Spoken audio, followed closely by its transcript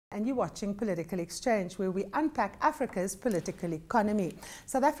And you're watching Political Exchange, where we unpack Africa's political economy.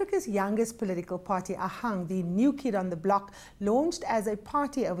 South Africa's youngest political party, Agang, the new kid on the block, launched as a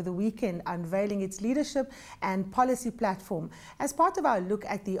party over the weekend, unveiling its leadership and policy platform. As part of our look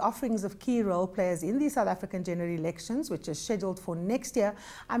at the offerings of key role players in the South African general elections, which is scheduled for next year,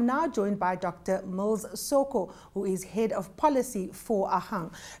 I'm now joined by Dr. Mills Soko, who is head of policy for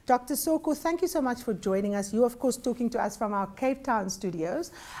Agang. Dr. Soko, thank you so much for joining us. You, of course, talking to us from our Cape Town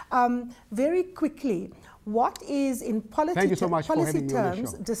studios. Very quickly, what is in policy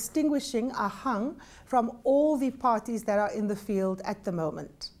terms distinguishing Agang from all the parties that are in the field at the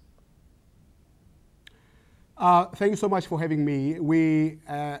moment? Thank you so much for having me. We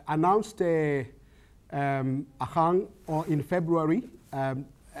announced Agang in February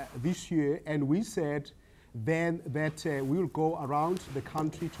this year, and we said then that we will go around the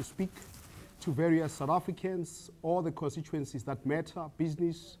country to speak to various South Africans, all the constituencies that matter,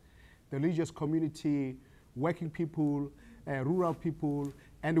 business, the religious community, working people, rural people,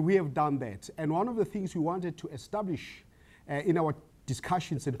 and we have done that. And one of the things we wanted to establish in our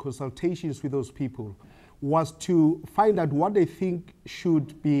discussions and consultations with those people was to find out what they think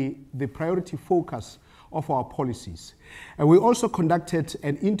should be the priority focus of our policies. And we also conducted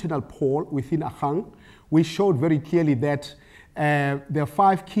an internal poll within Agang, which showed very clearly that there are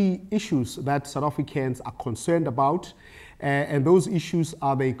 5 key issues that South Africans are concerned about, and those issues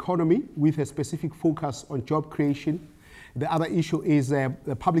are the economy with a specific focus on job creation. The other issue is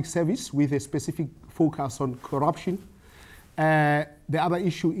the public service with a specific focus on corruption. The other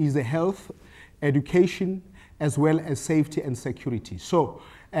issue is the health, education, as well as safety and security. So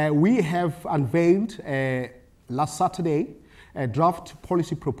we have unveiled last Saturday draft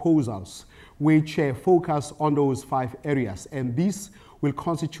policy proposals which focus on those 5 areas. And these will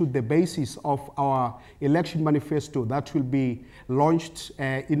constitute the basis of our election manifesto that will be launched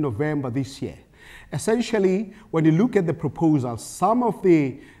in November this year. Essentially, when you look at the proposals, some of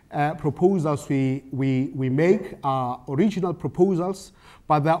the proposals we make are original proposals,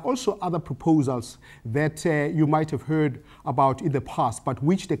 but there are also other proposals that you might have heard about in the past, but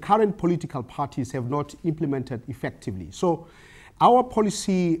which the current political parties have not implemented effectively. So our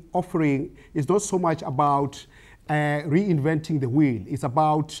policy offering is not so much about reinventing the wheel. It's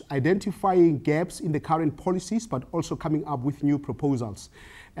about identifying gaps in the current policies, but also coming up with new proposals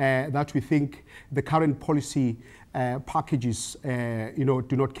that we think the current policy packages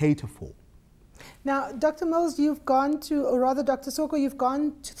do not cater for. Now, Dr. Mills, you've gone to, or rather Dr. Soko, you've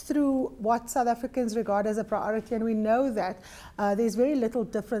gone through what South Africans regard as a priority, and we know that there's very little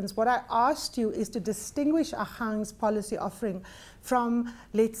difference. What I asked you is to distinguish Agang's policy offering from,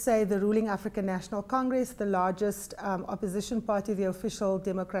 let's say, the ruling African National Congress, the largest opposition party, the official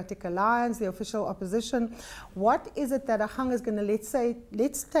Democratic Alliance, the official opposition. What is it that Agang is going to,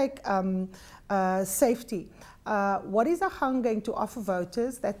 let's take safety. What is Agang going to offer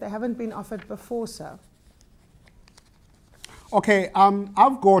voters that they haven't been offered before, sir? Okay,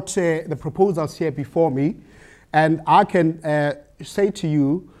 I've got the proposals here before me, and I can say to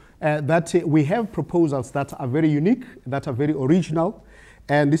you that we have proposals that are very unique, that are very original,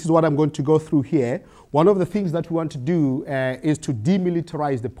 and this is what I'm going to go through here. One of the things that we want to do is to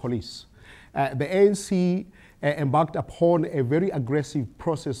demilitarize the police. The ANC embarked upon a very aggressive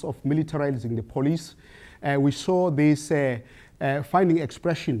process of militarizing the police. We saw this finding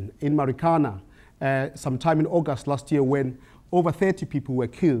expression in Marikana sometime in August last year when over 30 people were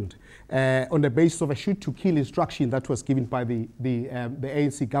killed on the basis of a shoot-to-kill instruction that was given by the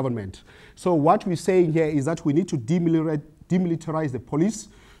ANC government. So what we're saying here is that we need to demilitarize the police.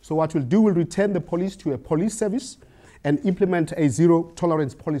 So what we'll do, we'll return the police to a police service and implement a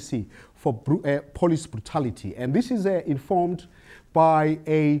zero-tolerance policy for police brutality. And this is informed by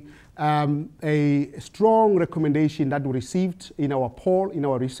a strong recommendation that we received in our poll, in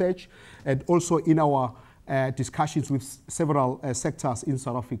our research, and also in our discussions with several sectors in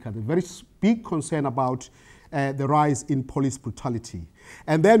South Africa. There's a very big concern about the rise in police brutality.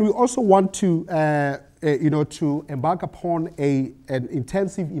 And then we also want to, to embark upon an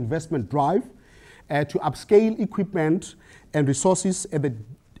intensive investment drive to upscale equipment and resources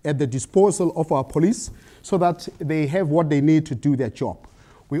at the disposal of our police so that they have what they need to do their job.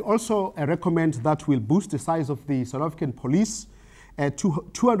 We also recommend that we'll boost the size of the South African police to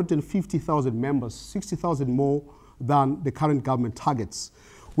 250,000 members, 60,000 more than the current government targets.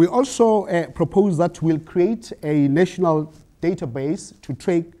 We also propose that we'll create a national database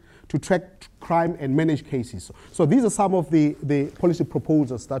to track crime and manage cases. So these are some of the policy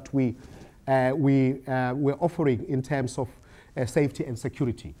proposals that we're offering in terms of safety and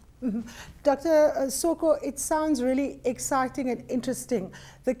security. Dr. Soko, it sounds really exciting and interesting.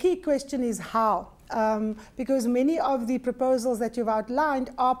 The key question is how. Because many of the proposals that you've outlined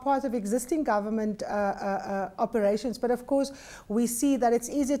are part of existing government operations. But of course, we see that it's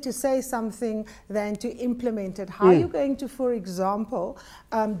easier to say something than to implement it. How are you going to, for example,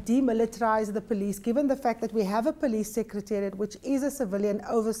 demilitarize the police, given the fact that we have a police secretariat, which is a civilian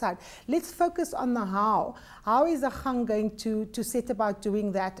oversight? Let's focus on the how. How is Agang going to set about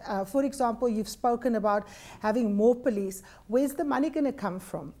doing that? For example, you've spoken about having more police. Where's the money going to come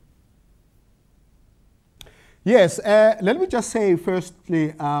from? Yes, let me just say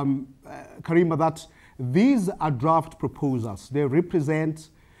firstly, Karima, that these are draft proposals. They represent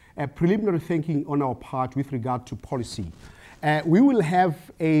a preliminary thinking on our part with regard to policy. We will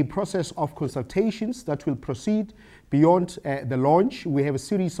have a process of consultations that will proceed beyond the launch. We have a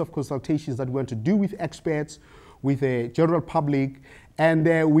series of consultations that we want to do with experts, with the general public,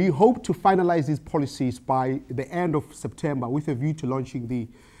 and we hope to finalize these policies by the end of September with a view to launching the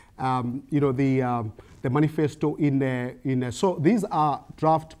manifesto so these are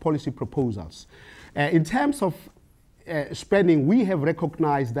draft policy proposals. In terms of spending, we have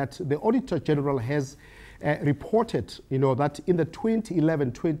recognized that the Auditor General has reported, that in the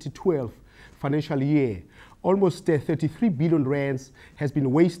 2011-2012 financial year, almost 33 billion rands has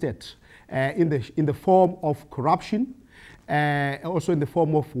been wasted in the form of corruption, also in the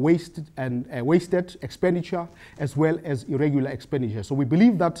form of wasted expenditure, as well as irregular expenditure. So we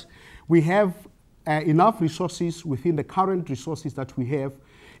believe that we have enough resources within the current resources that we have,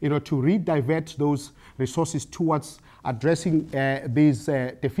 to redivert those resources towards addressing these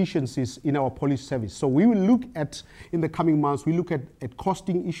deficiencies in our police service. So we will look at, in the coming months, we look at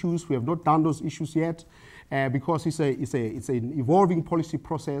costing issues. We have not done those issues yet because it's an evolving policy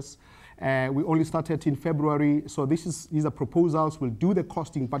process. We only started in February, so these are proposals. We'll do the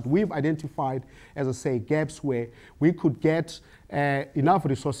costing, but we've identified, as I say, gaps where we could get enough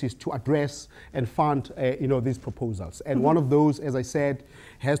resources to address and fund, these proposals. And one of those, as I said,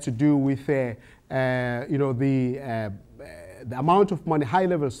 has to do with, the amount of money, high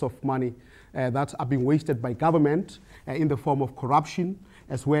levels of money that are being wasted by government in the form of corruption,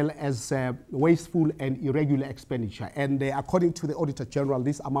 as well as wasteful and irregular expenditure. And according to the Auditor General,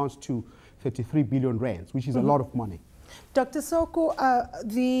 this amounts to 33 billion rands, which is a lot of money. Dr. Soko,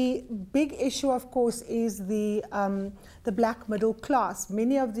 the big issue, of course, is the black middle class.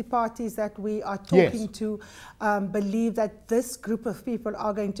 Many of the parties that we are talking to believe that this group of people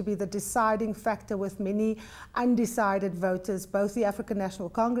are going to be the deciding factor, with many undecided voters. Both the African National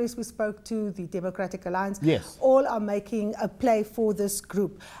Congress we spoke to, the Democratic Alliance, all are making a play for this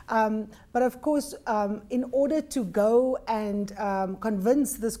group. But of course, in order to go and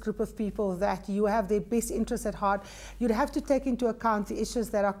convince this group of people that you have their best interests at heart, you'd have to take into account the issues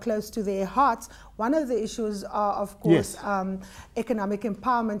that are close to their hearts. One of the issues are, of course, economic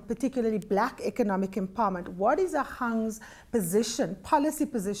empowerment, particularly black economic empowerment. What is Agang's position, policy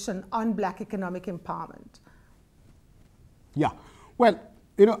position on black economic empowerment? Yeah, well,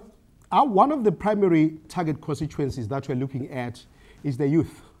 one of the primary target constituencies that we're looking at is the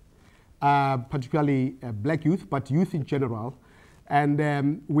youth, particularly black youth, but youth in general.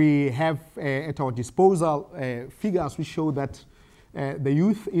 And we have at our disposal figures which show that the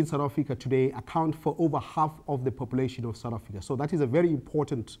youth in South Africa today account for over half of the population of South Africa. So that is a very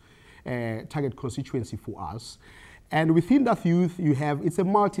important target constituency for us. And within that youth, it's a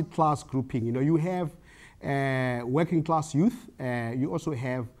multi-class grouping. You have working class youth, you also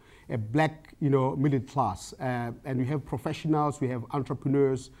have a black, middle class, and we have professionals, we have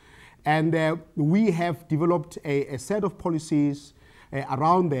entrepreneurs, and we have developed a set of policies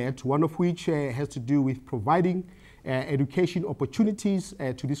around that, one of which has to do with providing education opportunities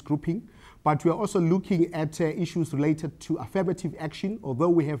to this grouping. But we are also looking at issues related to affirmative action, although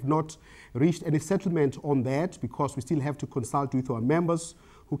we have not reached any settlement on that because we still have to consult with our members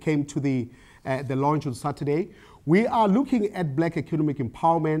who came to the launch on Saturday. We are looking at black economic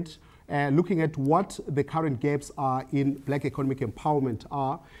empowerment, looking at what the current gaps are in black economic empowerment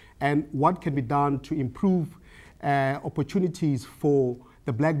are, and what can be done to improve opportunities for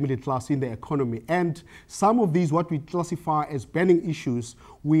the black middle class in the economy. And some of these, what we classify as burning issues,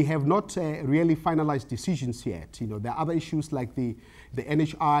 we have not really finalized decisions yet. There are other issues like the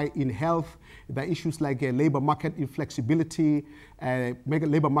NHI in health, there are issues like labor market inflexibility,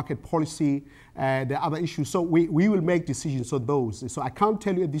 labor market policy, there are other issues. So we will make decisions on those. So I can't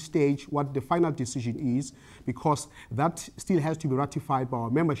tell you at this stage what the final decision is, because that still has to be ratified by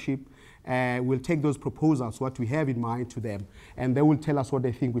our membership. We'll take those proposals, what we have in mind, to them, and they will tell us what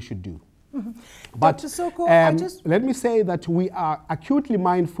they think we should do. But Dr. Soko, let me say that we are acutely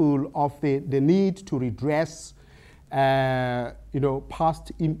mindful of the need to redress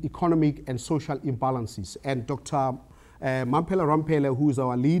past economic and social imbalances. And Dr. Mampela Rampela, who is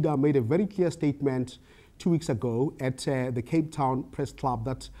our leader, made a very clear statement 2 weeks ago at the Cape Town Press Club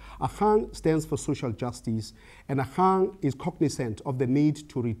that Agang stands for social justice, and Agang is cognizant of the need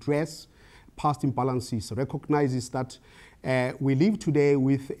to redress past imbalances, recognizes that we live today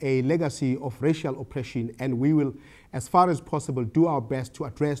with a legacy of racial oppression, and we will, as far as possible, do our best to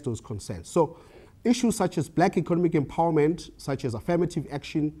address those concerns. So issues such as black economic empowerment, such as affirmative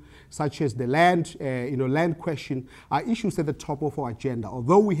action, such as the land, land question, are issues at the top of our agenda,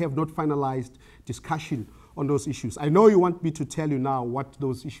 although we have not finalized discussion on those issues. I know you want me to tell you now what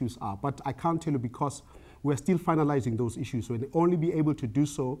those issues are, but I can't tell you because we're still finalizing those issues. We'll only be able to do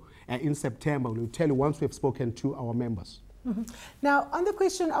so in September. We'll tell you once we've spoken to our members. Now, on the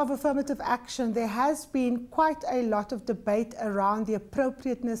question of affirmative action, there has been quite a lot of debate around the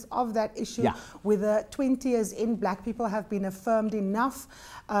appropriateness of that issue, whether 20 years in black people have been affirmed enough.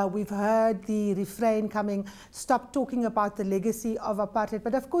 We've heard the refrain coming, stop talking about the legacy of apartheid.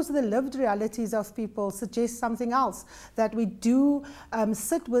 But of course, the lived realities of people suggest something else, that we do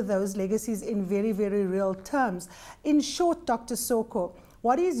sit with those legacies in very, very real terms. In short, Dr. Soko,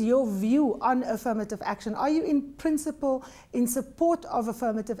 what is your view on affirmative action? Are you in principle in support of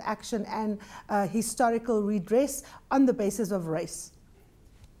affirmative action and historical redress on the basis of race?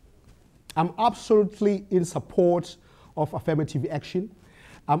 I'm absolutely in support of affirmative action.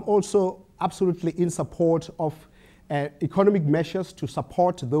 I'm also absolutely in support of economic measures to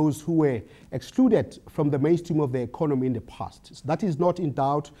support those who were excluded from the mainstream of the economy in the past. So that is not in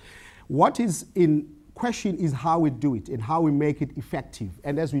doubt. What is in question is how we do it and how we make it effective.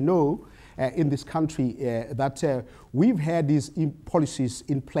 And as we know in this country that we've had these policies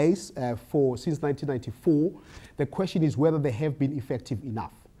in place since 1994, the question is whether they have been effective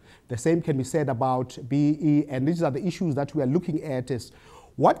enough. The same can be said about BEE, and these are the issues that we are looking at is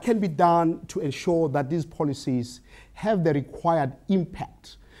what can be done to ensure that these policies have the required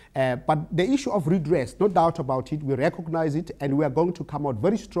impact. But the issue of redress, no doubt about it, we recognize it, and we are going to come out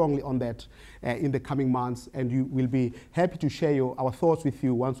very strongly on that in the coming months, and you will be happy to share our thoughts with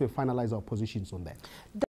you once we finalize our positions on that.